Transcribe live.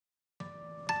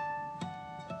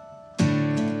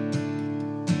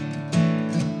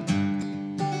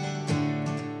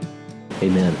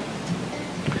Amen.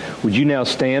 Would you now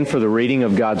stand for the reading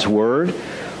of God's Word?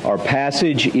 Our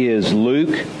passage is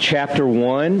Luke chapter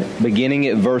 1, beginning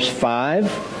at verse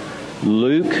 5.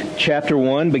 Luke chapter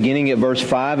 1, beginning at verse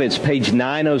 5. It's page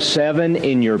 907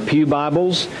 in your pew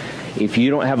Bibles. If you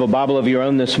don't have a Bible of your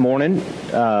own this morning,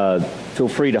 feel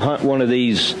free to hunt one of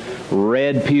these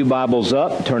red pew Bibles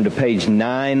up. Turn to page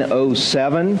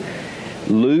 907.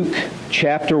 Luke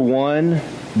chapter 1,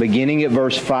 beginning at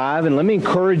verse 5. And let me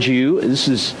encourage you, this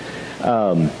is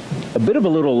a bit of a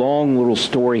long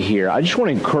story here. I just want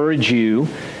to encourage you,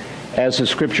 as the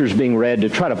Scripture is being read, to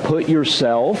try to put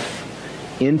yourself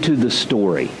into the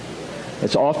story.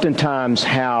 It's oftentimes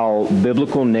how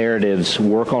biblical narratives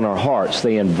work on our hearts.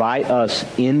 They invite us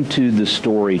into the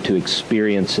story to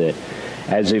experience it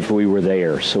as if we were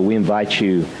there. So we invite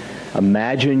you,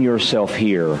 imagine yourself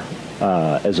here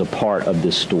as a part of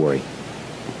this story.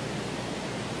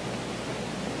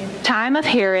 Time of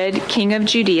Herod, king of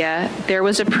Judea, there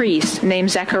was a priest named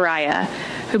Zechariah,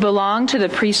 who belonged to the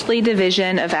priestly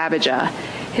division of Abijah.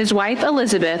 His wife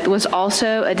Elizabeth was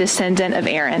also a descendant of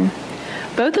Aaron.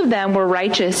 Both of them were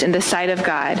righteous in the sight of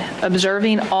God,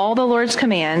 observing all the Lord's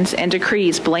commands and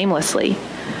decrees blamelessly.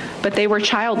 But they were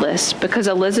childless, because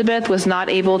Elizabeth was not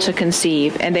able to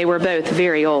conceive, and they were both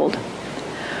very old.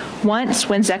 Once,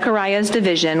 when Zechariah's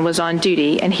division was on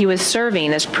duty and he was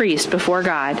serving as priest before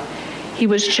God, he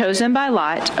was chosen by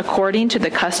Lot, according to the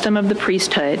custom of the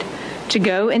priesthood, to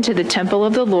go into the temple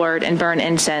of the Lord and burn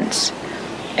incense.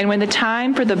 And when the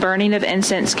time for the burning of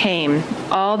incense came,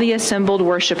 all the assembled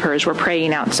worshipers were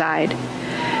praying outside.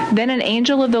 Then an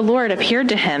angel of the Lord appeared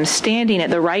to him, standing at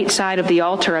the right side of the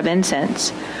altar of incense.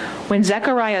 When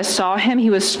Zechariah saw him, he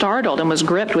was startled and was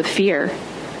gripped with fear.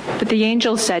 But the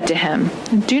angel said to him,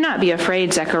 "Do not be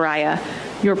afraid, Zechariah.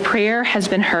 Your prayer has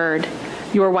been heard.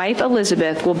 Your wife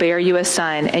Elizabeth will bear you a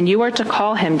son, and you are to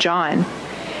call him John.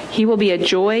 He will be a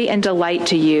joy and delight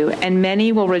to you, and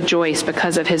many will rejoice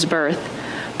because of his birth.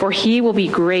 For he will be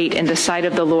great in the sight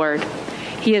of the Lord.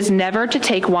 He is never to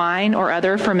take wine or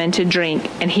other fermented drink,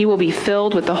 and he will be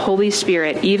filled with the Holy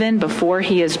Spirit even before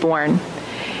he is born.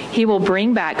 He will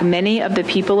bring back many of the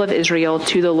people of Israel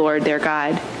to the Lord their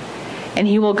God. And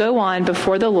he will go on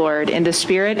before the Lord in the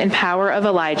spirit and power of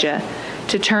Elijah,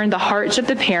 to turn the hearts of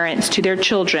the parents to their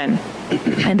children,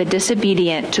 and the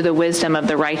disobedient to the wisdom of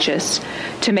the righteous,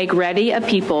 to make ready a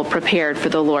people prepared for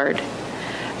the Lord."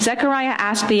 Zechariah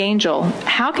asked the angel,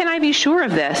 "How can I be sure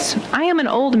of this? I am an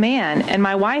old man, and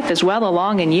my wife is well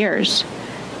along in years."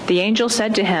 The angel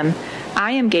said to him,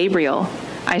 "I am Gabriel.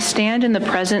 I stand in the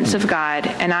presence of God,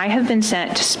 and I have been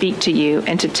sent to speak to you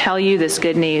and to tell you this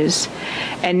good news.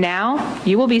 And now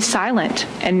you will be silent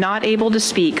and not able to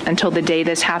speak until the day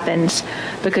this happens,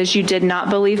 because you did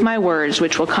not believe my words,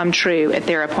 which will come true at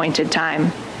their appointed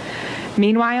time."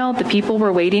 Meanwhile, the people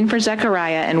were waiting for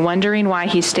Zechariah and wondering why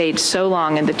he stayed so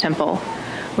long in the temple.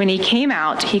 When he came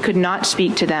out, he could not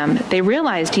speak to them. They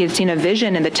realized he had seen a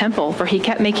vision in the temple, for he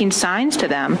kept making signs to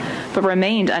them, but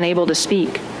remained unable to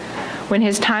speak. When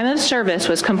his time of service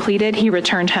was completed, he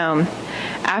returned home.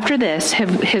 After this,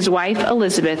 his wife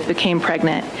Elizabeth became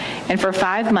pregnant, and for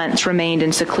 5 months remained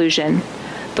in seclusion.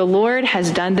 "The Lord has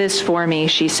done this for me,"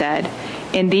 she said.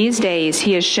 "In these days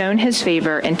he has shown his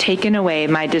favor and taken away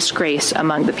my disgrace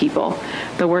among the people."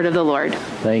 The word of the Lord.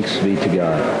 Thanks be to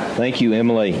God. Thank you,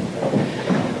 Emily.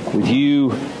 Would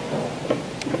you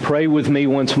pray with me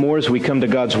once more as we come to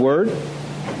God's Word?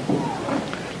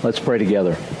 Let's pray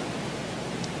together.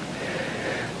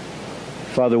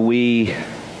 Father, we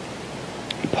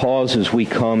pause as we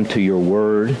come to your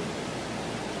Word,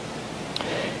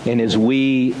 and as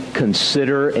we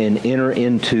consider and enter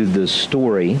into the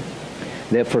story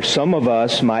that for some of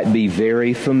us might be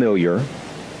very familiar,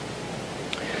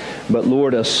 but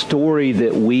Lord, a story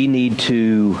that we need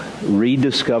to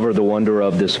rediscover the wonder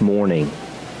of this morning,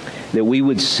 that we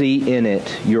would see in it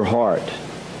your heart,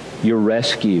 your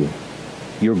rescue,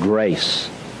 your grace,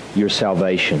 your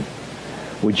salvation.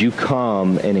 Would you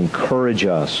come and encourage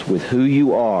us with who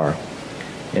you are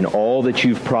and all that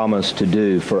you've promised to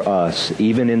do for us,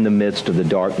 even in the midst of the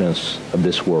darkness of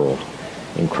this world.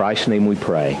 In Christ's name we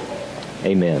pray.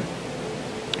 Amen.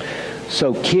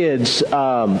 So kids,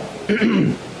 a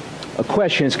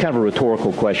question, it's kind of a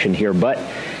rhetorical question here, but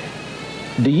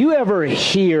do you ever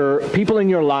hear people in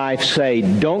your life say,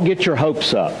 "Don't get your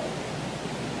hopes up"?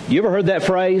 You ever heard that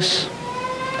phrase?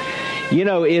 You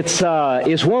know, it's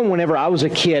one whenever I was a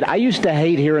kid, I used to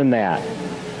hate hearing that.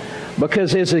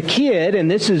 Because as a kid, and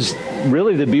this is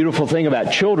really the beautiful thing about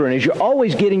children, is you're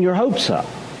always getting your hopes up.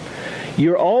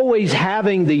 You're always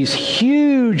having these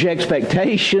huge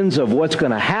expectations of what's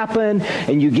going to happen,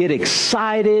 and you get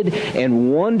excited,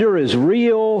 and wonder is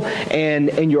real,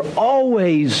 and you're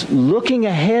always looking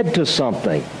ahead to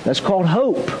something. That's called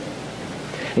hope.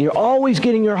 And you're always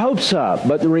getting your hopes up.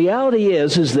 But the reality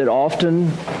is that often,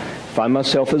 I find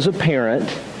myself as a parent,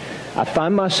 I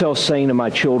find myself saying to my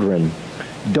children,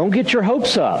 don't get your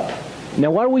hopes up. Now,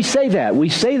 why do we say that? We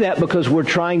say that because we're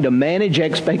trying to manage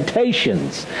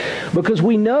expectations. Because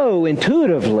we know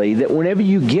intuitively that whenever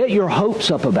you get your hopes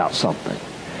up about something,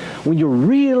 when you're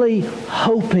really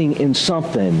hoping in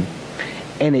something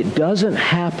and it doesn't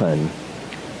happen,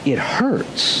 it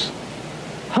hurts.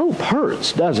 Hope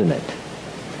hurts, doesn't it?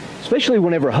 Especially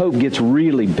whenever hope gets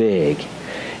really big.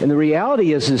 And the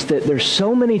reality is that there's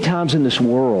so many times in this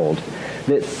world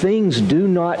that things do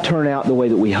not turn out the way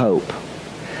that we hope.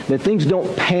 That things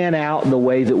don't pan out the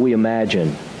way that we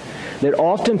imagine. That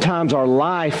oftentimes our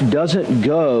life doesn't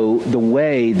go the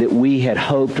way that we had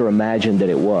hoped or imagined that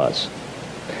it was.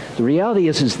 The reality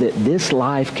is that this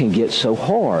life can get so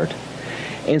hard.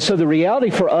 And so the reality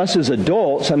for us as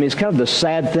adults, I mean, it's kind of the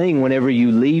sad thing whenever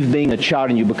you leave being a child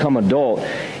and you become adult,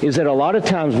 is that a lot of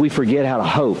times we forget how to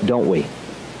hope, don't we?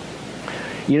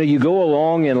 You know, you go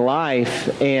along in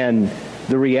life and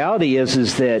the reality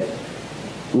is that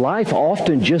life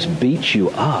often just beats you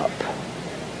up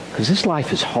because this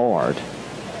life is hard.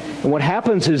 And what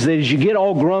happens is that as you get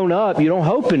all grown up, you don't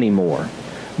hope anymore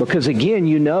because, again,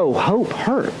 you know hope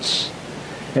hurts.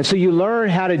 And so you learn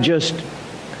how to just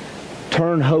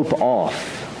turn hope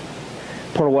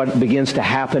off. Part of what begins to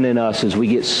happen in us is we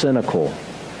get cynical.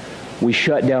 We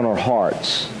shut down our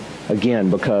hearts, again,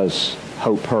 because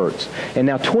hope hurts. And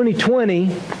now 2020,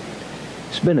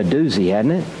 it's been a doozy,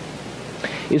 hasn't it?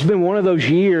 It's been one of those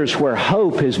years where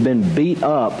hope has been beat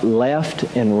up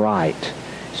left and right.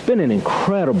 It's been an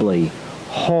incredibly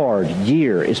hard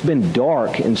year. It's been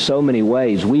dark in so many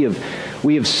ways. We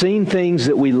have seen things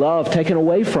that we love taken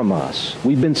away from us.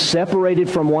 We've been separated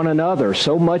from one another.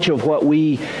 So much of what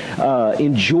we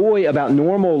enjoy about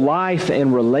normal life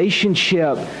and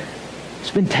relationship,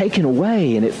 it's been taken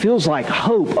away, and it feels like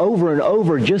hope over and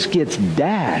over just gets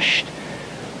dashed.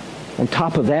 On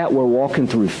top of that, we're walking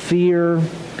through fear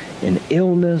and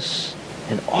illness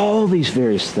and all these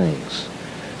various things.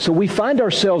 So we find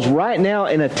ourselves right now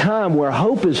in a time where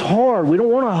hope is hard. We don't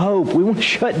want to hope. We want to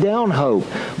shut down hope.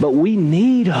 But we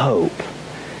need hope,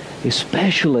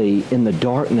 especially in the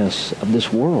darkness of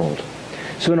this world.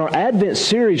 So in our Advent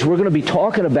series, we're going to be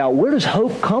talking about where does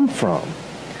hope come from?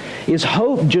 Is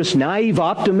hope just naive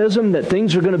optimism that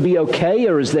things are going to be okay,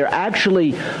 or is there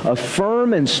actually a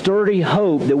firm and sturdy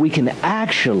hope that we can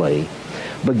actually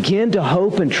begin to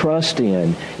hope and trust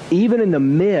in, even in the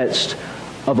midst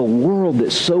of a world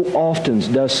that so often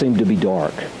does seem to be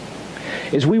dark?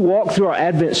 As we walk through our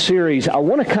Advent series, I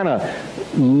want to kind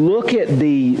of look at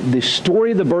the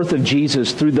story of the birth of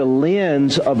Jesus through the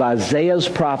lens of Isaiah's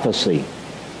prophecy.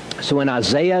 So in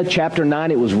Isaiah chapter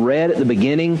 9, it was read at the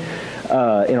beginning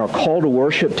in our call to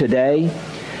worship today.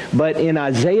 But in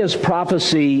Isaiah's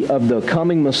prophecy of the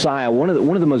coming Messiah, one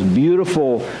of the most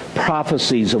beautiful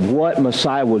prophecies of what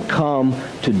Messiah would come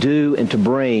to do and to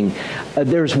bring,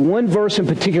 there's one verse in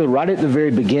particular right at the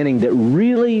very beginning that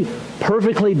really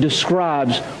perfectly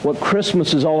describes what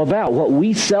Christmas is all about, what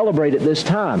we celebrate at this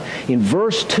time. In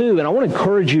verse 2, and I want to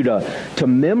encourage you to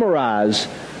memorize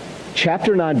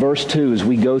chapter 9, verse 2 as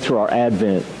we go through our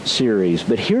Advent series.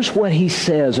 But here's what he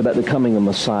says about the coming of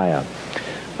Messiah.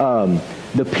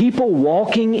 The people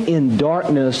walking in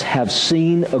darkness have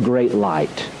seen a great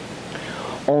light.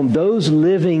 On those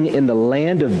living in the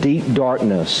land of deep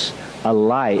darkness, a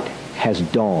light has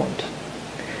dawned.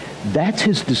 That's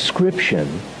his description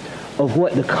of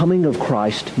what the coming of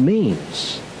Christ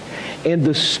means. And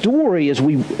the story, as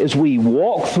we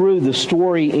walk through the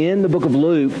story in the book of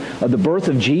Luke of the birth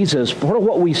of Jesus, part of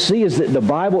what we see is that the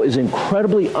Bible is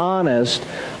incredibly honest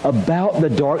about the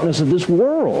darkness of this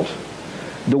world.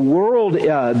 The world,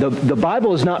 the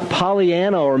Bible is not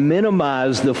Pollyanna or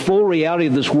minimize the full reality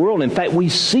of this world. In fact, we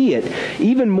see it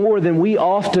even more than we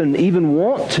often even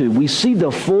want to. We see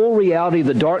the full reality of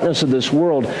the darkness of this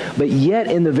world, but yet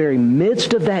in the very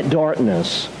midst of that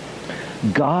darkness,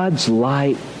 God's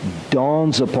light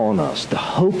dawns upon us. The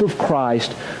hope of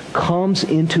Christ comes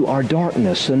into our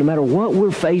darkness. So no matter what we're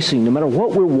facing, no matter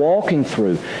what we're walking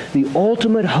through, the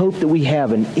ultimate hope that we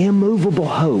have, an immovable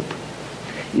hope,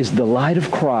 is the light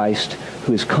of Christ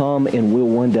who has come and will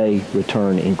one day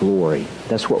return in glory.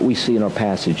 That's what we see in our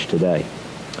passage today.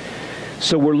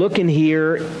 So we're looking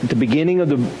here at the beginning of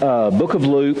the book of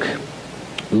Luke.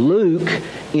 Luke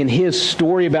in his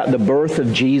story about the birth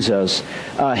of Jesus,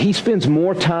 he spends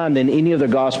more time than any other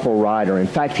gospel writer. In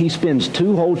fact, he spends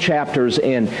 2 whole chapters,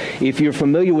 and if you're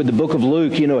familiar with the book of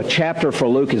Luke, you know a chapter for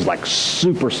Luke is like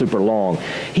super, super long.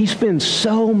 He spends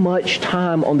so much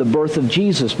time on the birth of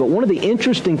Jesus. But one of the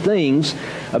interesting things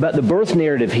about the birth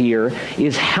narrative here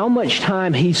is how much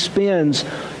time he spends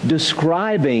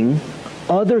describing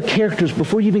other characters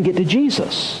before you even get to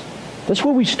Jesus. That's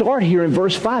where we start here in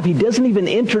verse 5. He doesn't even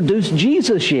introduce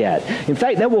Jesus yet. In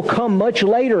fact, that will come much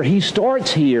later. He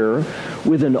starts here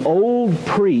with an old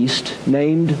priest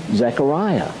named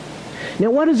Zechariah. Now,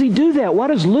 why does he do that? Why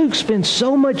does Luke spend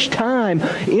so much time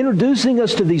introducing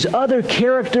us to these other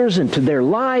characters and to their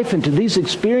life and to these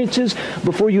experiences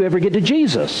before you ever get to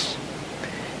Jesus?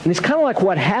 And it's kind of like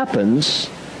what happens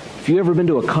if you've ever been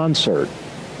to a concert.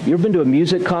 You ever been to a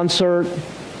music concert?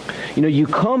 You know, you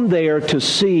come there to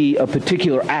see a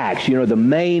particular act, you know, the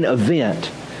main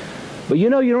event. But you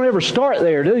know, you don't ever start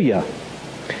there, do you?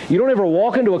 You don't ever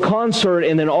walk into a concert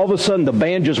and then all of a sudden the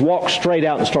band just walks straight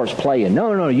out and starts playing.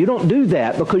 No, you don't do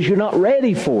that because you're not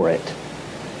ready for it.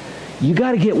 You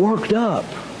got to get worked up.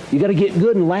 You got to get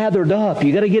good and lathered up.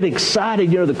 You got to get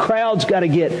excited. You know, the crowd's got to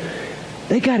get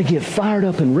fired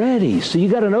up and ready. So you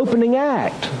got an opening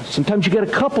act. Sometimes you get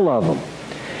a couple of them.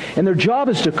 And their job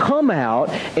is to come out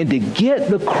and to get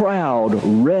the crowd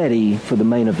ready for the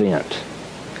main event.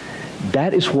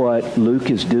 That is what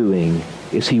Luke is doing,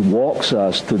 is he walks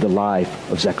us through the life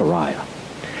of Zechariah.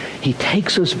 He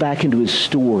takes us back into his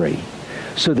story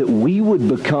so that we would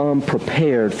become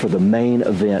prepared for the main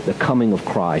event, the coming of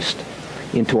Christ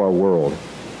into our world.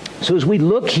 So as we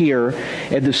look here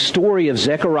at the story of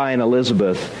Zechariah and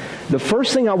Elizabeth, the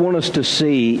first thing I want us to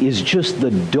see is just the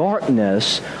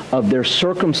darkness of their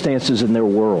circumstances in their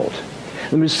world.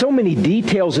 And there's so many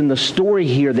details in the story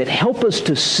here that help us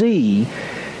to see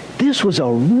this was a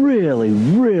really,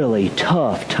 really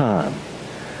tough time.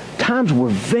 Times were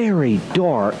very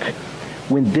dark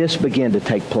when this began to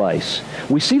take place.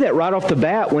 We see that right off the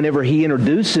bat whenever he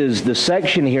introduces the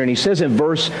section here, and he says in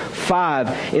verse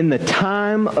 5, in the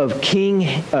time of King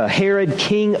Herod,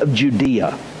 king of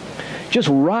Judea. Just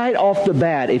right off the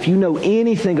bat, if you know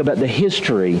anything about the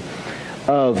history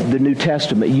of the New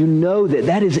Testament, you know that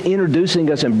that is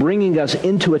introducing us and bringing us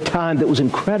into a time that was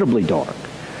incredibly dark.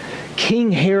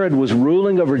 King Herod was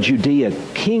ruling over Judea.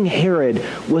 King Herod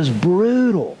was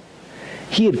brutal.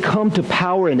 He had come to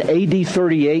power in AD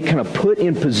 38, kind of put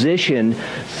in position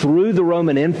through the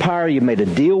Roman Empire. He made a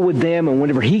deal with them, and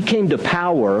whenever he came to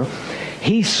power,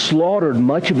 he slaughtered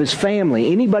much of his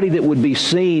family. Anybody that would be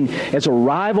seen as a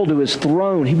rival to his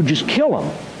throne, he would just kill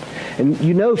them. And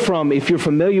you know from, if you're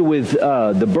familiar with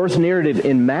the birth narrative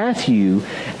in Matthew,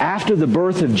 after the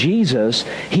birth of Jesus,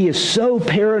 he is so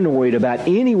paranoid about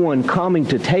anyone coming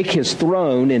to take his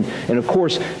throne. And of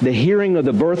course, the hearing of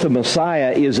the birth of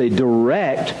Messiah is a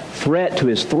direct threat to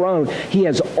his throne. He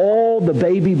has all the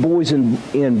baby boys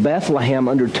in Bethlehem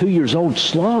under 2 years old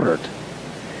slaughtered.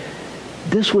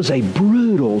 This was a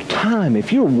brutal time.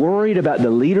 If you're worried about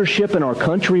the leadership in our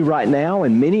country right now,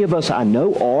 and many of us I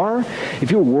know are,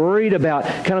 if you're worried about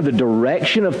kind of the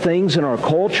direction of things in our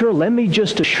culture, let me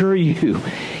just assure you,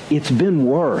 it's been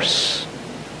worse.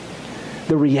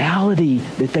 The reality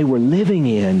that they were living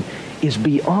in is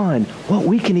beyond what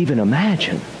we can even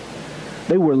imagine.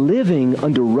 They were living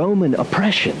under Roman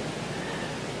oppression.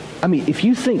 I mean, if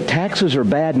you think taxes are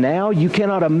bad now, you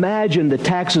cannot imagine the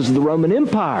taxes of the Roman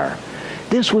Empire.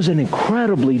 This was an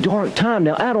incredibly dark time.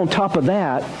 Now, add on top of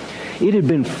that, it had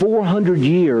been 400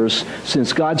 years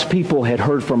since God's people had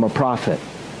heard from a prophet.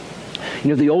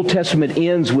 You know, the Old Testament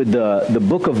ends with the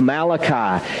book of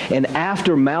Malachi, and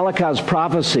after Malachi's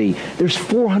prophecy, there's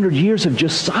 400 years of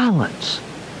just silence.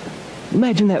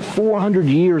 Imagine that 400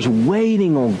 years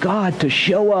waiting on God to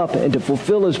show up and to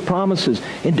fulfill his promises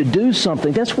and to do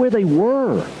something. That's where they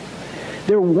were.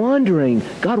 They're wondering,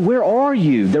 God, where are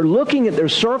you? They're looking at their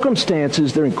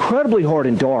circumstances. They're incredibly hard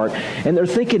and dark. And they're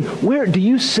thinking, where do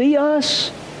you see us?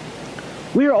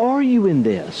 Where are you in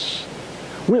this?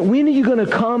 When are you going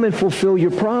to come and fulfill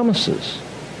your promises?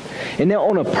 And now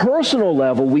on a personal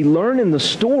level, we learn in the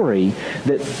story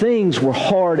that things were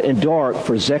hard and dark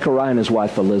for Zechariah and his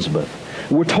wife Elizabeth.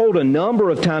 We're told a number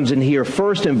of times in here,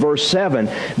 first in verse 7,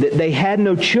 that they had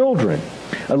no children.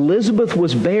 Elizabeth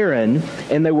was barren,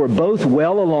 and they were both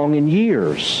well along in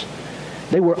years.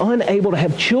 They were unable to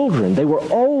have children. They were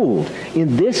old.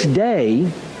 In this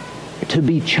day, to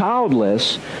be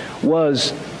childless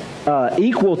was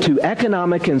equal to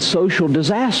economic and social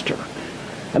disaster.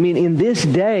 I mean, in this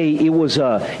day, it was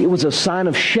a sign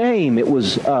of shame. It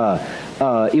was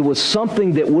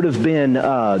something that would have been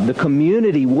the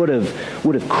community would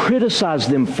have criticized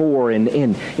them for, and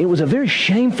it was a very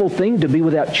shameful thing to be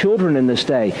without children in this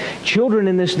day. Children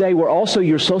in this day were also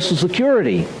your Social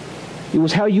Security. It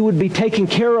was how you would be taken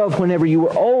care of whenever you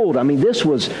were old. I mean, this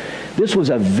was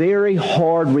a very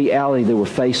hard reality they were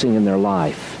facing in their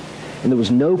life, and there was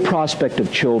no prospect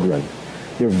of children.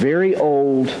 They're very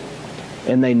old,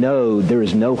 and they know there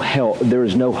is no help, there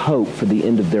is no hope for the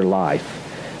end of their life.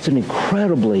 It's an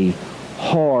incredibly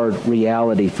hard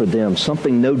reality for them,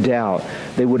 something no doubt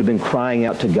they would have been crying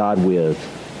out to God with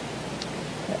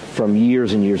from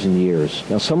years and years and years.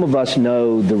 Now, some of us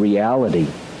know the reality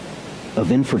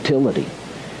of infertility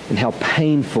and how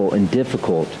painful and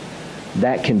difficult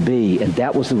that can be, and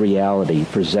that was the reality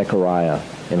for Zechariah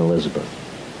and Elizabeth.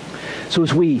 So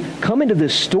as we come into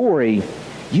this story,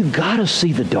 you've got to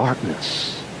see the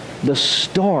darkness, the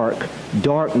stark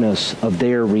darkness of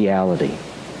their reality.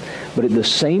 But at the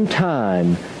same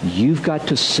time, you've got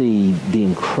to see the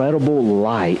incredible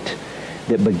light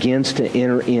that begins to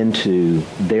enter into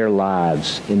their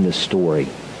lives in this story.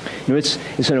 You know,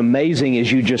 it's an amazing, as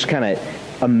you just kind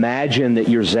of imagine that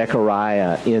you're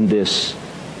Zechariah in this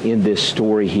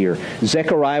story here.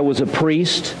 Zechariah was a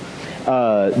priest.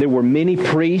 There were many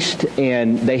priests,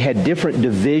 and they had different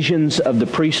divisions of the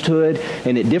priesthood,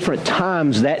 and at different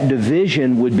times that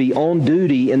division would be on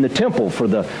duty in the temple for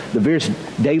the various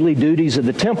daily duties of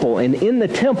the temple. And in the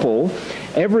temple,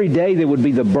 every day there would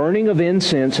be the burning of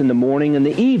incense in the morning and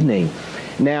the evening.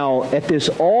 Now, at this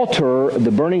altar,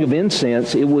 the burning of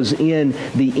incense, it was in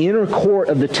the inner court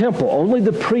of the temple. Only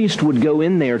the priest would go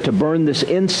in there to burn this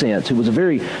incense. It was a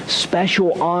very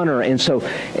special honor. And so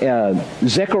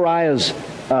Zechariah's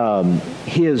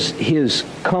his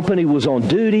company was on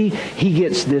duty. He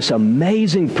gets this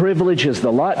amazing privilege as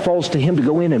the lot falls to him to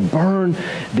go in and burn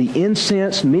the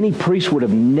incense. Many priests would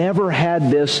have never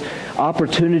had this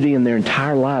opportunity in their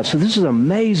entire lives. So this is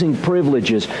amazing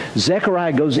privileges.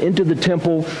 Zechariah goes into the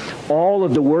temple. All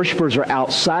of the worshipers are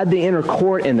outside the inner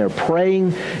court, and they're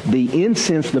praying. The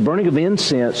incense, the burning of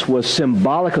incense, was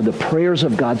symbolic of the prayers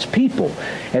of God's people.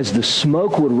 As the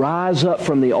smoke would rise up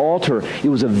from the altar, it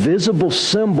was a visible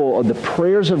symbol of the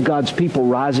prayers of God's people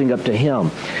rising up to him.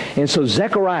 And so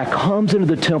Zechariah comes into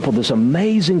the temple, this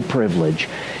amazing privilege.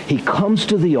 He comes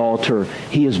to the altar.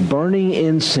 He is burning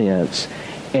incense.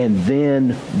 And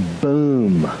then,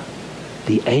 boom,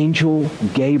 the angel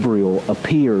Gabriel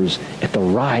appears at the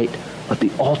right of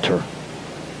the altar.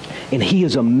 And he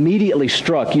is immediately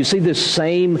struck. You see this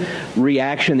same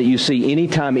reaction that you see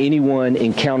anytime anyone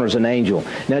encounters an angel.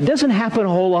 Now, it doesn't happen a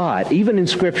whole lot, even in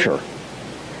Scripture.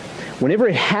 Whenever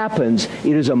it happens,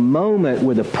 it is a moment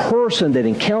where the person that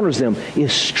encounters them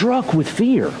is struck with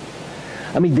fear.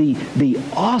 I mean, the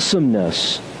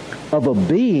awesomeness of a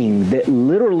being that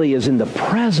literally is in the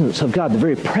presence of God, the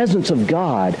very presence of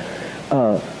God,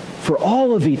 for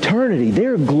all of eternity.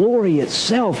 Their glory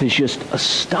itself is just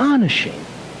astonishing.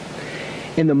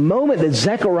 In the moment that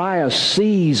Zechariah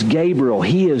sees Gabriel,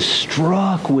 he is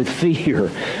struck with fear.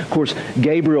 Of course,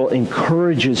 Gabriel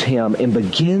encourages him and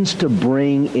begins to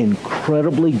bring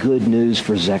incredibly good news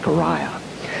for Zechariah.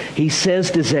 He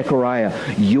says to Zechariah,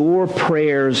 "Your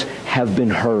prayers have been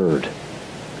heard."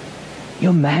 You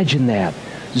imagine that.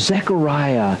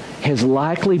 Zechariah has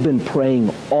likely been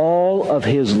praying all of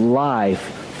his life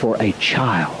for a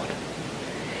child.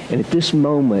 And at this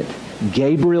moment,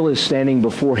 Gabriel is standing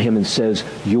before him and says,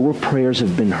 "Your prayers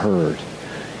have been heard.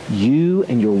 You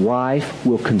and your wife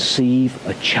will conceive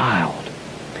a child.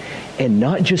 And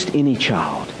not just any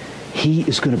child. He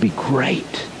is going to be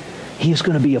great. He is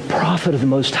going to be a prophet of the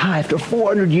Most High after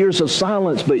 400 years of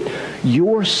silence. But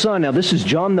your son," now this is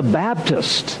John the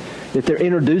Baptist that they're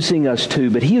introducing us to,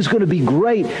 but he is going to be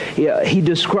great. He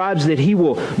describes that he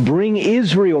will bring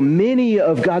Israel, many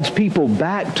of God's people,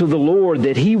 back to the Lord,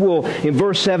 that he will, in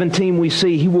verse 17 we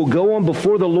see, he will go on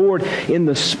before the Lord in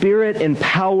the spirit and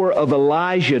power of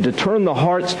Elijah to turn the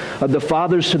hearts of the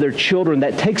fathers to their children.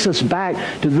 That takes us back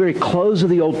to the very close of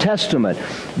the Old Testament.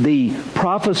 The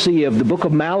prophecy of the book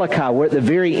of Malachi, where at the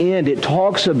very end it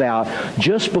talks about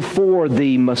just before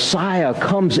the Messiah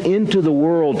comes into the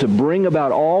world to bring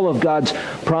about all of God's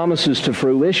promises to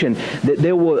fruition, that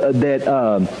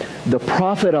the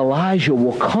prophet Elijah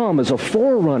will come as a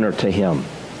forerunner to him.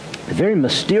 A very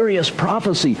mysterious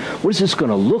prophecy. What is this going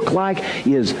to look like?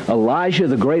 Is Elijah,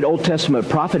 the great Old Testament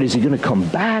prophet, is he going to come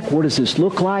back? What does this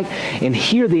look like? And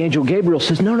here the angel Gabriel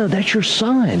says, no, that's your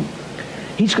son.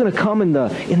 He's going to come in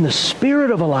the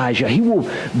spirit of Elijah. He will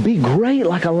be great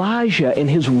like Elijah, and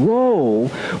his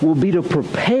role will be to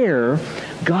prepare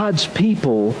God's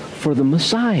people for the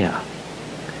Messiah.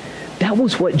 That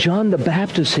was what John the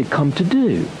Baptist had come to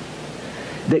do.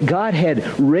 That God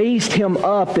had raised him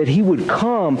up, that he would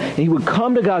come, and he would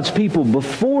come to God's people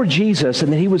before Jesus,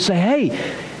 and then he would say,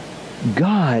 hey,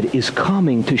 God is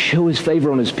coming to show his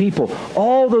favor on his people.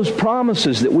 All those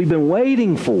promises that we've been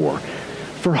waiting for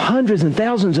hundreds and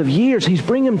thousands of years, he's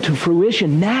bringing them to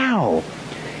fruition now.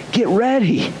 Get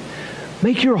ready.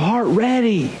 Make your heart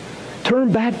ready.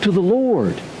 Turn back to the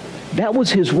Lord. That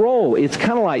was his role. It's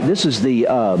kind of like, this is the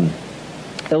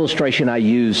illustration I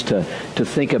use to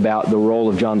think about the role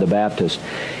of John the Baptist.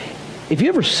 Have you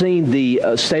ever seen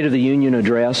the State of the Union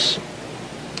address?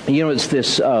 You know, it's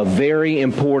this very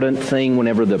important thing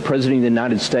whenever the President of the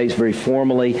United States very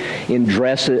formally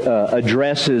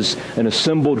addresses an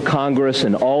assembled Congress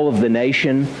and all of the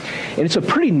nation. And it's a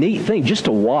pretty neat thing just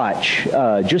to watch,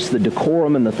 just the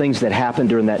decorum and the things that happened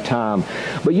during that time.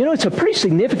 But you know, it's a pretty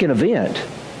significant event.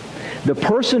 The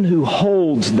person who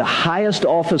holds the highest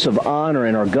office of honor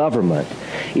in our government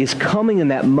is coming in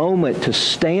that moment to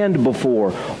stand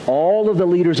before all of the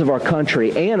leaders of our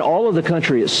country and all of the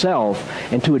country itself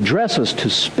and to address us,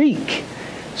 to speak.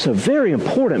 It's a very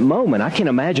important moment. I can't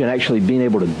imagine actually being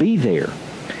able to be there.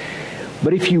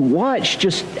 But if you watch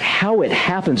just how it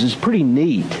happens, it's pretty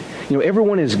neat. You know,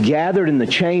 everyone is gathered in the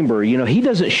chamber. You know, he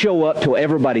doesn't show up till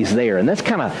everybody's there. And it's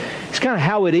kind of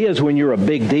how it is when you're a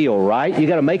big deal, right? You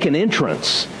got to make an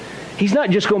entrance. He's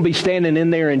not just going to be standing in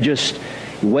there and just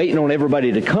waiting on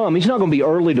everybody to come. He's not going to be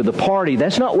early to the party.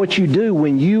 That's not what you do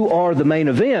when you are the main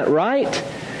event, right?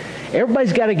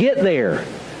 Everybody's got to get there.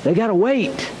 They got to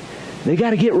wait. They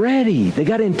got to get ready. They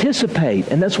got to anticipate.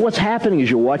 And that's what's happening as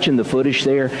you're watching the footage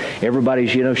there.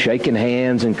 Everybody's, you know, shaking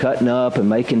hands and cutting up and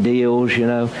making deals, you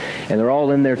know, and they're all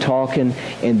in there talking.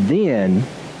 And then,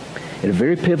 at a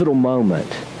very pivotal moment,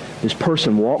 this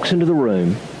person walks into the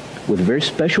room with a very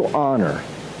special honor.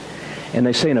 And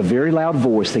they say in a very loud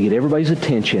voice, they get everybody's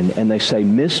attention, and they say,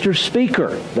 Mr.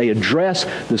 Speaker. They address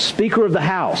the Speaker of the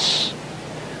House.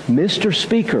 Mr.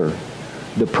 Speaker,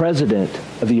 the President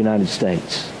of the United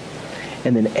States.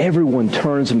 And then everyone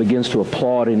turns and begins to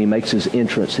applaud, and he makes his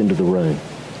entrance into the room.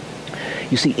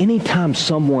 You see, anytime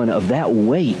someone of that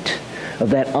weight, of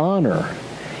that honor,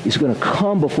 is going to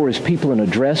come before his people and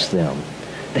address them,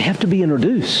 they have to be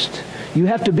introduced. You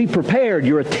have to be prepared.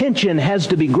 Your attention has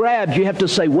to be grabbed. You have to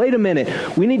say, wait a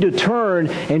minute, we need to turn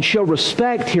and show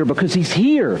respect here because he's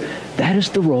here. That is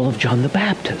the role of John the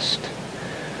Baptist.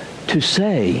 To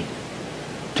say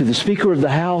to the Speaker of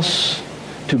the House,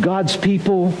 to God's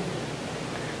people,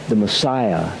 the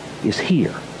Messiah is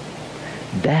here.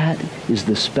 That is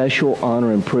the special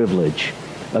honor and privilege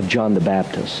of John the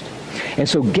Baptist. And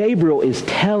so Gabriel is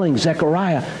telling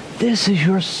Zechariah, this is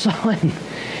your son.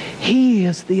 He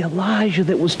is the Elijah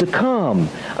that was to come.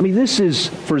 I mean, this is,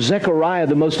 for Zechariah,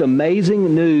 the most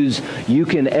amazing news you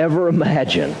can ever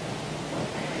imagine.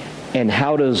 And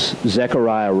how does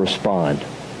Zechariah respond?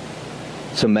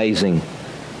 It's amazing.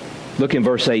 Look in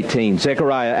verse 18.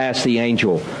 Zechariah asked the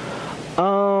angel,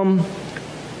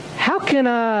 how can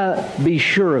I be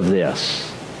sure of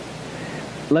this?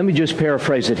 Let me just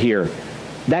paraphrase it here.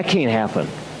 That can't happen.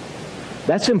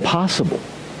 That's impossible.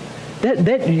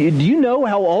 Do you know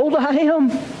how old I am?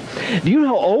 Do you know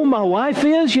how old my wife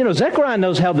is? You know, Zechariah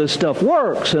knows how this stuff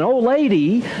works. An old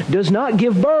lady does not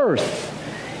give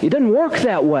birth. It doesn't work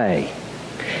that way.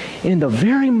 In the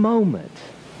very moment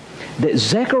that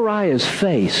Zechariah is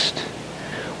faced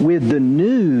with the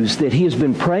news that he has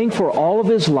been praying for all of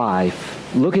his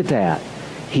life, look at that.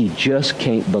 He just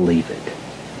can't believe it.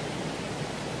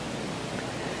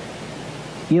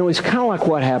 You know, it's kind of like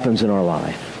what happens in our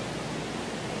life.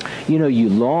 You know, you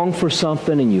long for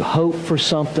something and you hope for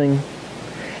something,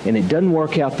 and it doesn't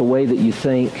work out the way that you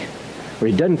think, or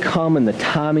it doesn't come in the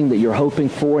timing that you're hoping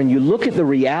for, and you look at the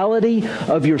reality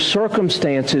of your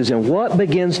circumstances, and what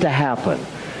begins to happen?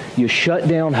 You shut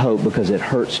down hope because it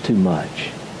hurts too much.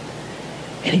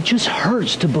 And it just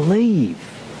hurts to believe.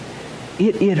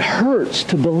 It hurts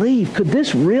to believe. Could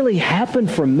this really happen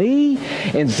for me?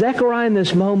 And Zechariah in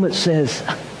this moment says,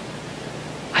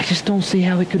 I just don't see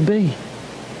how it could be.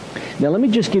 Now let me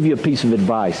just give you a piece of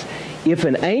advice. If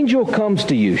an angel comes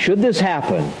to you, should this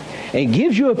happen, and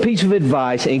gives you a piece of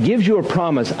advice and gives you a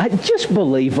promise, I just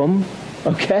believe them,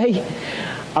 okay?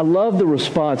 I love the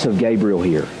response of Gabriel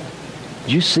here.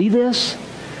 Did you see this?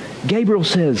 Gabriel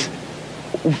says,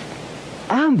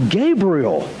 I'm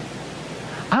Gabriel.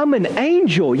 I'm an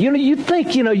angel. You know, you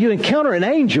think, you encounter an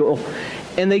angel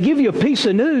and they give you a piece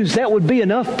of news, that would be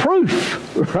enough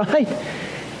proof, right?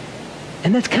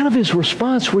 And that's kind of his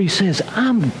response where he says,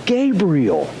 I'm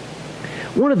Gabriel,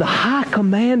 one of the high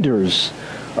commanders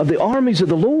of the armies of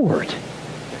the Lord.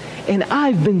 And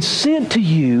I've been sent to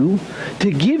you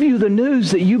to give you the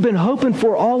news that you've been hoping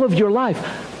for all of your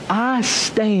life. I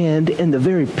stand in the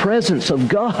very presence of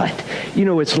God.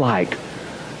 It's like,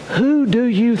 who do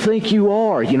you think you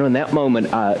are? In that moment,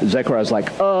 Zechariah's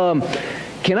like,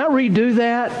 can I redo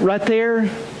that right there?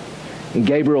 And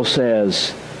Gabriel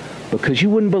says, because you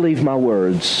wouldn't believe my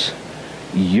words,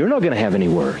 you're not going to have any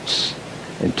words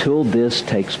until this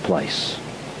takes place.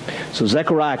 So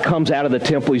Zechariah comes out of the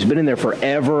temple. He's been in there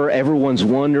forever. Everyone's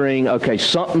wondering, okay,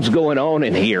 something's going on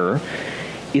in here.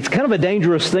 It's kind of a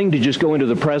dangerous thing to just go into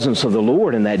the presence of the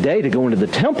Lord in that day, to go into the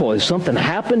temple. Has something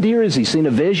happened here? Has he seen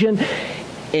a vision?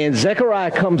 And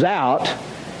Zechariah comes out,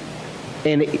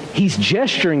 and he's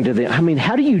gesturing to them. I mean,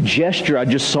 how do you gesture? I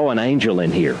just saw an angel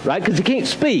in here, right? Because he can't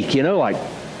speak, like,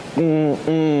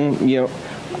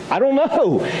 I don't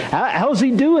know. How's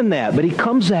he doing that? But he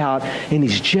comes out and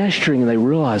he's gesturing, and they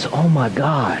realize, oh my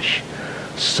gosh,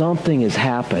 something has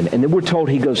happened. And then we're told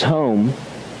he goes home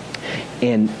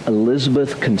and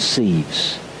Elizabeth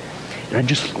conceives. And I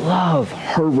just love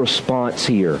her response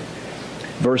here.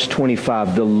 Verse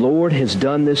 25, the Lord has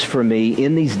done this for me.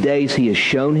 In these days he has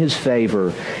shown his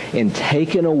favor and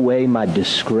taken away my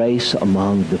disgrace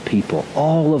among the people.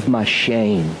 All of my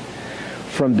shame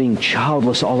from being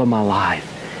childless all of my life,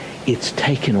 it's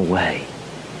taken away.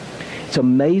 It's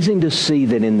amazing to see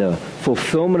that in the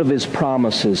fulfillment of his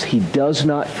promises, he does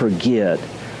not forget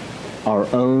our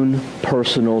own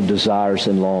personal desires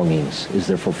and longings as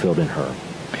they're fulfilled in her.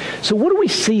 So what do we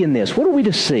see in this? What are we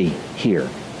to see here?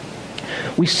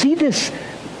 We see this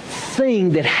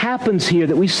thing that happens here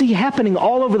that we see happening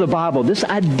all over the Bible, this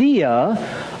idea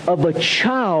of a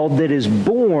child that is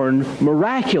born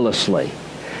miraculously.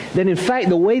 That in fact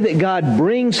the way that God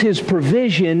brings his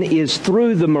provision is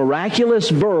through the miraculous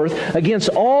birth against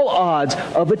all odds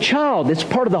of a child. It's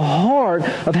part of the heart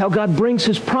of how God brings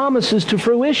his promises to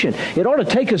fruition. It ought to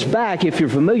take us back, if you're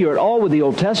familiar at all with the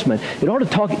Old Testament, it ought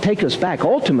to take us back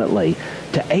ultimately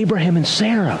to Abraham and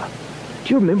Sarah.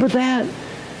 Do you remember that?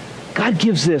 God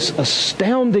gives this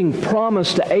astounding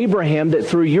promise to Abraham that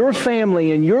through your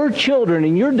family and your children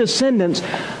and your descendants,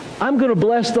 I'm going to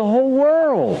bless the whole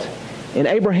world. And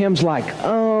Abraham's like,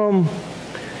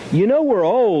 we're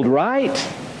old, right?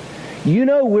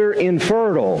 We're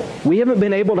infertile. We haven't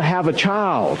been able to have a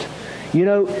child.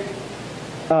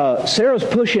 Sarah's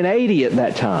pushing 80 at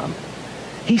that time.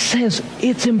 He says,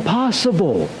 it's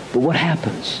impossible. But what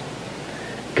happens?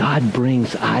 God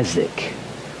brings Isaac,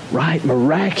 right?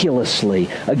 Miraculously,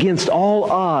 against all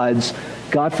odds,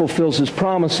 God fulfills his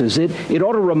promises. It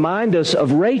ought to remind us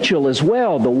of Rachel as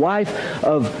well, the wife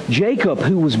of Jacob,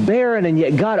 who was barren, and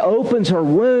yet God opens her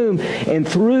womb, and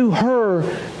through her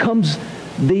comes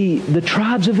the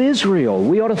tribes of Israel.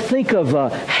 We ought to think of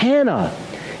Hannah,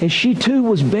 and she too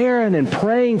was barren and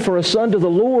praying for a son to the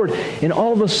Lord, and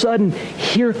all of a sudden,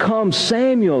 here comes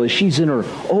Samuel as she's in her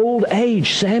old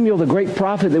age. Samuel, the great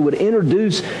prophet that would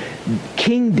introduce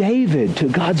King David to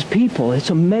God's people. It's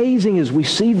amazing as we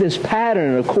see this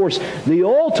pattern. And of course, the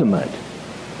ultimate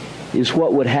is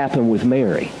what would happen with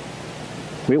Mary.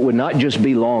 It would not just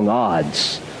be long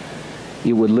odds.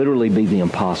 It would literally be the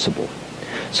impossible.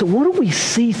 So what do we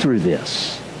see through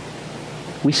this?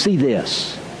 We see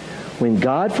this. When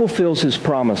God fulfills his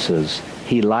promises,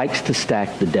 he likes to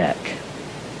stack the deck.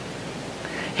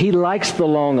 He likes the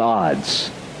long odds.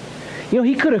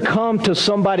 He could have come to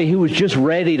somebody who was just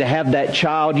ready to have that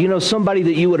child, somebody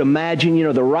that you would imagine,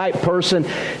 the right person,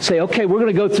 say, okay, we're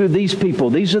going to go through these people.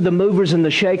 These are the movers and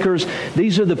the shakers.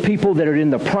 These are the people that are in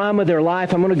the prime of their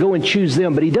life. I'm going to go and choose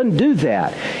them. But he doesn't do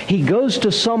that. He goes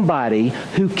to somebody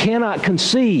who cannot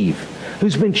conceive,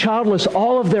 who's been childless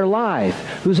all of their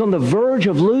life, who's on the verge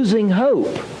of losing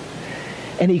hope.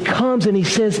 And he comes and he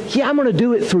says, yeah, I'm going to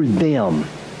do it through them.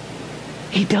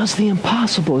 He does the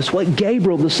impossible. It's what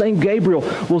Gabriel, the same Gabriel,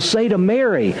 will say to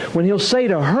Mary when he'll say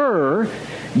to her,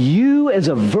 you as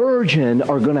a virgin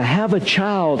are going to have a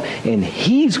child, and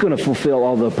he's going to fulfill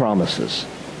all the promises.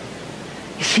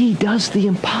 You see, he does the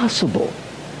impossible.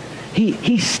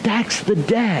 He stacks the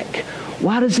deck.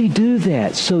 Why does he do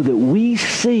that? So that we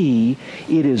see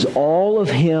it is all of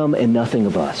him and nothing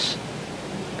of us.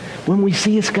 When we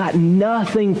see it's got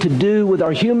nothing to do with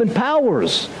our human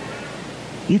powers.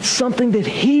 It's something that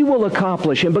he will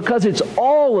accomplish. And because it's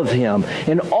all of him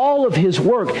and all of his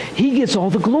work, he gets all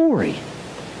the glory.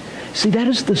 See, that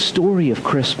is the story of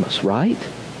Christmas, right?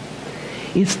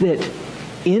 It's that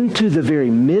into the very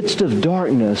midst of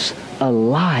darkness, a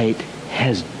light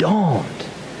has dawned.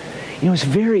 You know, it's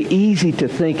very easy to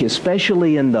think,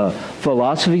 especially in the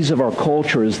philosophies of our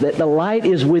cultures, that the light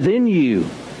is within you,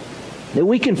 that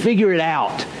we can figure it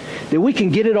out, that we can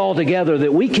get it all together,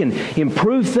 that we can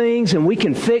improve things and we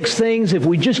can fix things if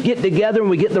we just get together and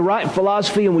we get the right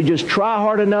philosophy and we just try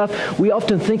hard enough. We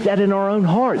often think that in our own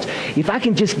hearts. If I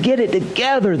can just get it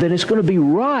together, then it's going to be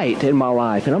right in my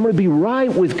life and I'm going to be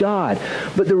right with God.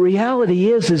 But the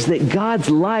reality is that God's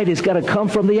light has got to come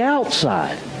from the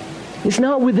outside. It's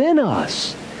not within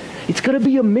us. It's got to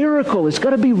be a miracle. It's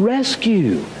got to be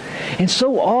rescue. And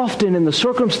so often in the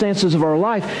circumstances of our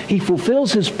life, He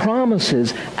fulfills His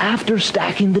promises after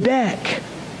stacking the deck.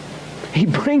 He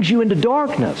brings you into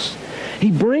darkness.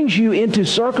 He brings you into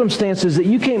circumstances that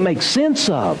you can't make sense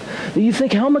of, that you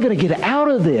think, how am I going to get out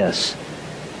of this?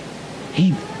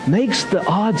 He makes the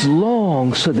odds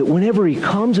long so that whenever He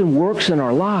comes and works in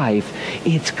our life,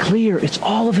 it's clear, it's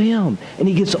all of Him, and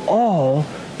He gets all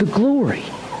the glory.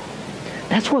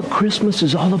 That's what Christmas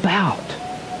is all about.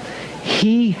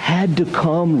 He had to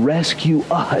come rescue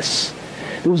us.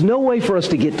 There was no way for us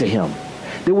to get to Him.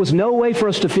 There was no way for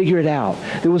us to figure it out.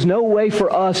 There was no way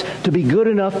for us to be good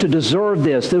enough to deserve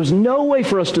this. There was no way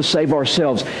for us to save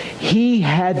ourselves. He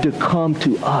had to come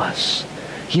to us.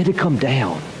 He had to come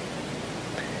down.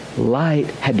 Light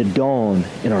had to dawn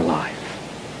in our life.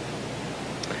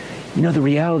 You know, the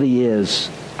reality is,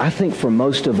 I think for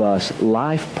most of us,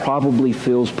 life probably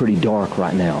feels pretty dark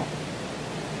right now.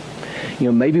 You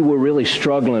know, maybe we're really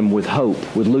struggling with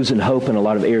hope, with losing hope in a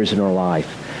lot of areas in our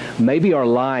life. Maybe our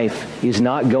life is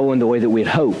not going the way that we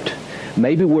had hoped.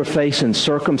 Maybe we're facing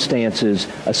circumstances,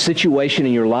 a situation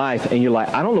in your life, and you're like,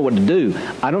 I don't know what to do.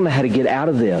 I don't know how to get out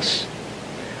of this.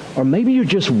 Or maybe you're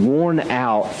just worn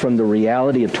out from the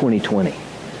reality of 2020,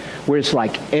 where it's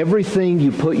like everything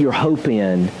you put your hope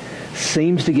in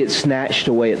seems to get snatched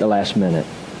away at the last minute.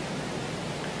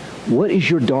 What is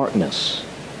your darkness?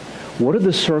 What are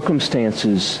the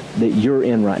circumstances that you're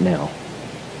in right now?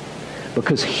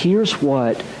 Because here's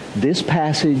what this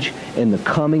passage and the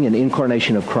coming and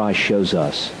incarnation of Christ shows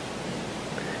us.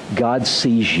 God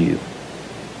sees you.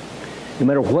 No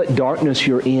matter what darkness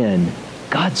you're in,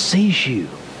 God sees you.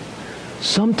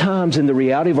 Sometimes in the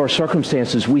reality of our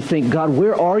circumstances, we think, God,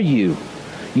 where are you?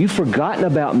 You've forgotten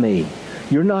about me.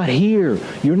 You're not here.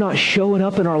 You're not showing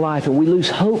up in our life, and we lose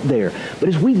hope there. But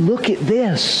as we look at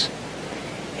this,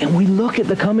 and we look at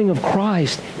the coming of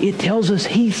Christ, it tells us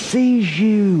He sees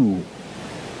you.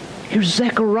 Here's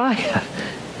Zechariah.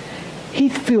 He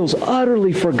feels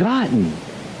utterly forgotten.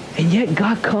 And yet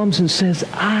God comes and says,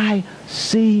 I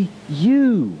see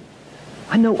you.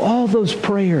 I know all those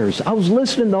prayers. I was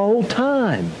listening the whole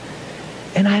time.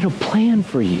 And I had a plan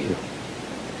for you.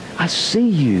 I see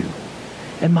you.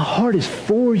 And my heart is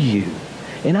for you.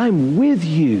 And I'm with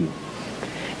you.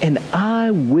 And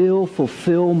I will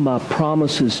fulfill my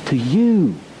promises to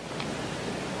you.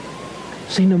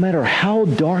 See, no matter how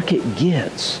dark it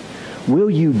gets, will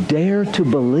you dare to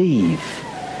believe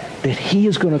that He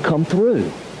is going to come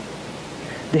through?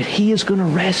 That He is going to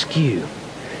rescue?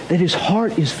 That His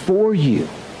heart is for you?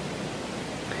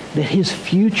 That His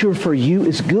future for you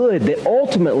is good? That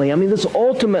ultimately, that's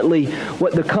ultimately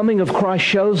what the coming of Christ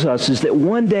shows us, is that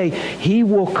one day He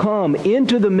will come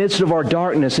into the midst of our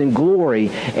darkness in glory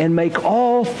and make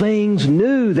all things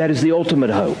new. That is the ultimate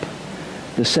hope.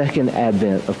 The second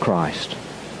advent of Christ.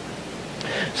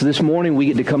 So this morning we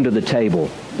get to come to the table,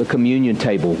 the communion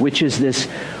table, which is this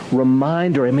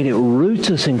reminder. It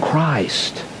roots us in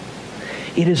Christ.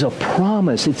 It is a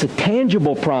promise. It's a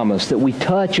tangible promise that we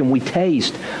touch and we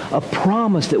taste. A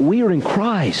promise that we are in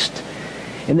Christ.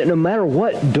 And that no matter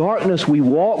what darkness we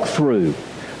walk through,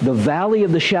 the valley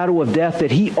of the shadow of death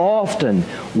that He often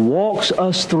walks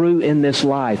us through in this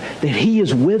life, that He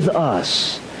is with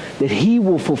us. That He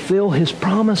will fulfill His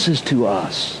promises to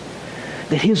us.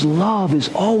 That His love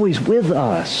is always with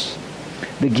us.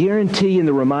 The guarantee and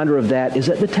the reminder of that is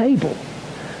at the table.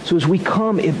 So as we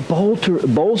come, it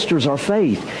bolsters our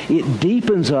faith. It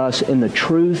deepens us in the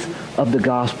truth of the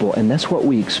gospel. And that's what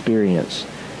we experience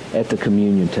at the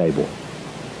communion table.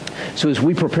 So as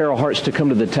we prepare our hearts to come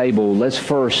to the table, let's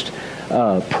first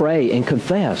pray and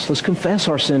confess. Let's confess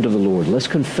our sin to the Lord. Let's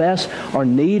confess our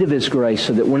need of His grace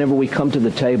so that whenever we come to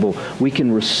the table, we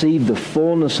can receive the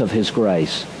fullness of His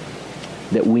grace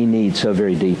that we need so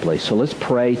very deeply. So let's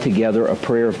pray together a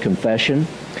prayer of confession.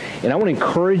 And I want to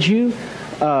encourage you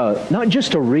not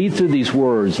just to read through these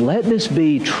words. Let this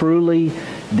be truly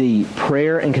the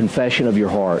prayer and confession of your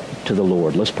heart to the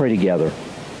Lord. Let's pray together.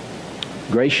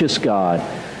 Gracious God,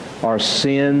 our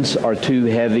sins are too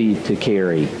heavy to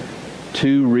carry,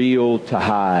 too real to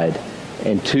hide,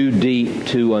 and too deep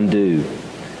to undo.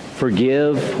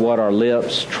 Forgive what our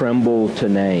lips tremble to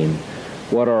name,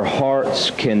 what our hearts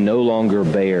can no longer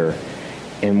bear,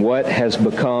 and what has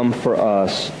become for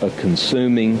us a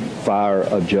consuming fire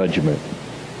of judgment.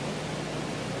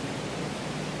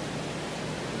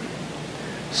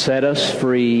 Set us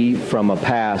free from a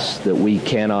past that we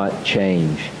cannot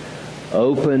change.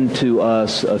 Open to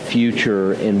us a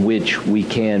future in which we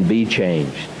can be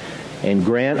changed. And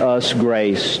grant us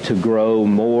grace to grow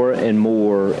more and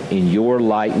more in your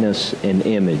likeness and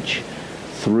image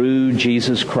through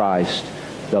Jesus Christ,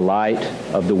 the light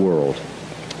of the world.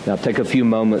 Now take a few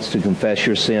moments to confess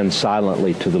your sins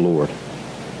silently to the Lord.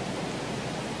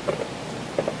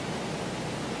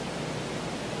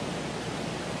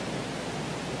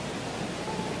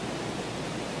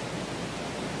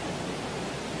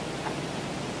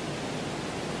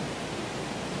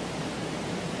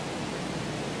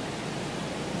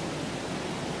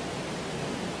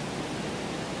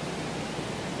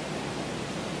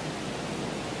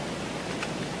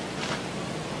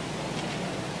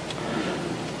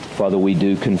 Father, we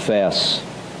do confess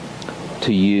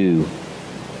to you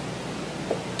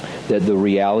that the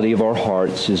reality of our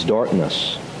hearts is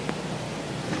darkness,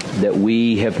 that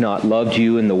we have not loved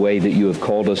you in the way that you have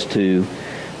called us to.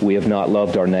 We have not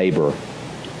loved our neighbor.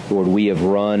 Lord, we have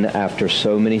run after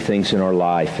so many things in our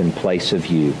life in place of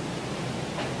you.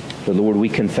 But Lord, we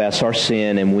confess our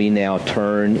sin and we now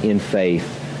turn in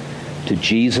faith to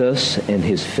Jesus and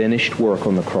his finished work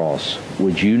on the cross.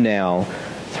 Would you now,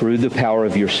 through the power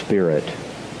of your Spirit,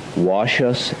 wash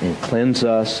us and cleanse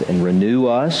us and renew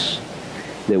us,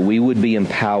 that we would be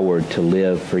empowered to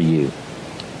live for you.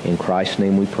 In Christ's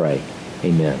name we pray.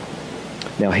 Amen.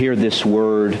 Now hear this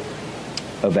word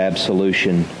of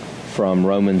absolution from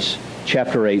Romans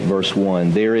chapter 8, verse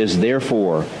 1. There is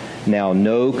therefore now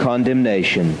no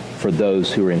condemnation for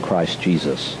those who are in Christ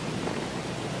Jesus.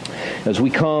 As we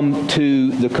come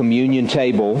to the communion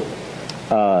table,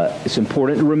 it's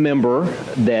important to remember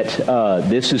that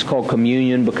this is called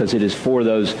communion because it is for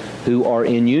those who are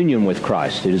in union with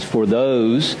Christ. It is for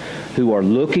those who are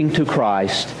looking to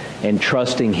Christ and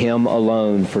trusting him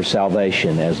alone for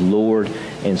salvation as Lord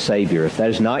and Savior. If that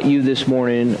is not you this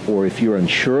morning, or if you're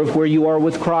unsure of where you are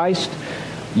with Christ,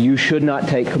 you should not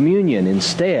take communion.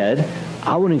 Instead,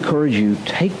 I would encourage you,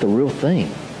 take the real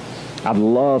thing. I'd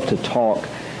love to talk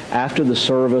after the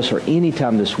service or any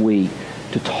time this week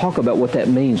to talk about what that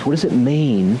means. What does it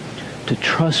mean to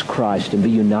trust Christ and be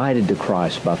united to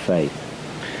Christ by faith?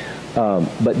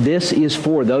 But this is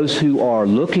for those who are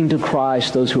looking to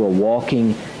Christ, those who are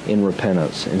walking in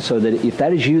repentance. And so that if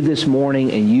that is you this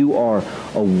morning and you are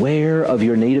aware of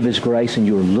your need of his grace and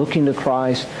you are looking to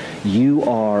Christ, you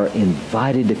are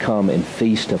invited to come and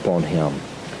feast upon him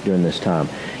during this time.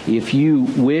 If you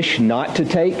wish not to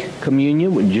take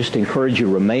communion, we just encourage you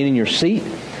to remain in your seat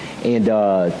and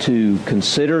to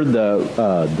consider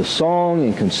the song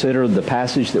and consider the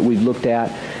passage that we've looked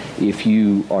at. If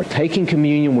you are taking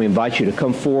communion, we invite you to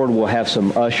come forward. We'll have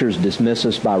some ushers dismiss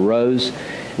us by rows.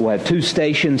 We'll have 2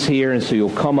 stations here, and so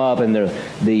you'll come up, and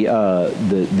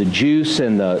the juice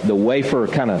and the wafer are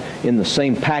kind of in the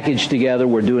same package together.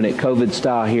 We're doing it COVID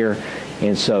style here.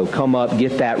 And so come up,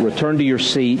 get that, return to your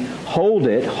seat, hold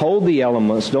it, hold the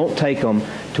elements, don't take them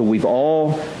till we've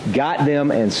all got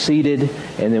them and seated,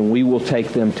 and then we will take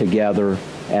them together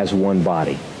as one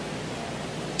body.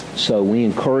 So we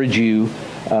encourage you,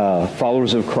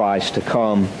 followers of Christ, to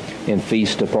come and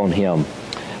feast upon him.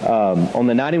 On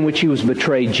the night in which he was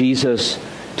betrayed, Jesus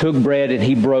took bread and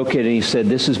he broke it and he said,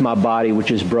 "This is my body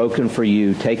which is broken for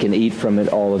you. Take and eat from it,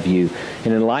 all of you."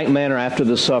 And in like manner, after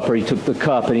the supper, he took the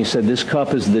cup and he said, "This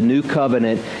cup is the new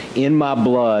covenant in my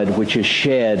blood, which is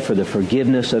shed for the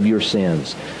forgiveness of your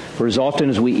sins. For as often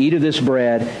as we eat of this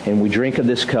bread and we drink of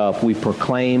this cup, we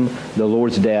proclaim the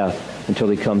Lord's death until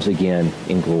he comes again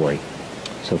in glory."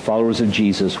 So followers of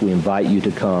Jesus, we invite you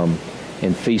to come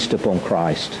and feast upon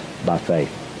Christ by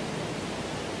faith.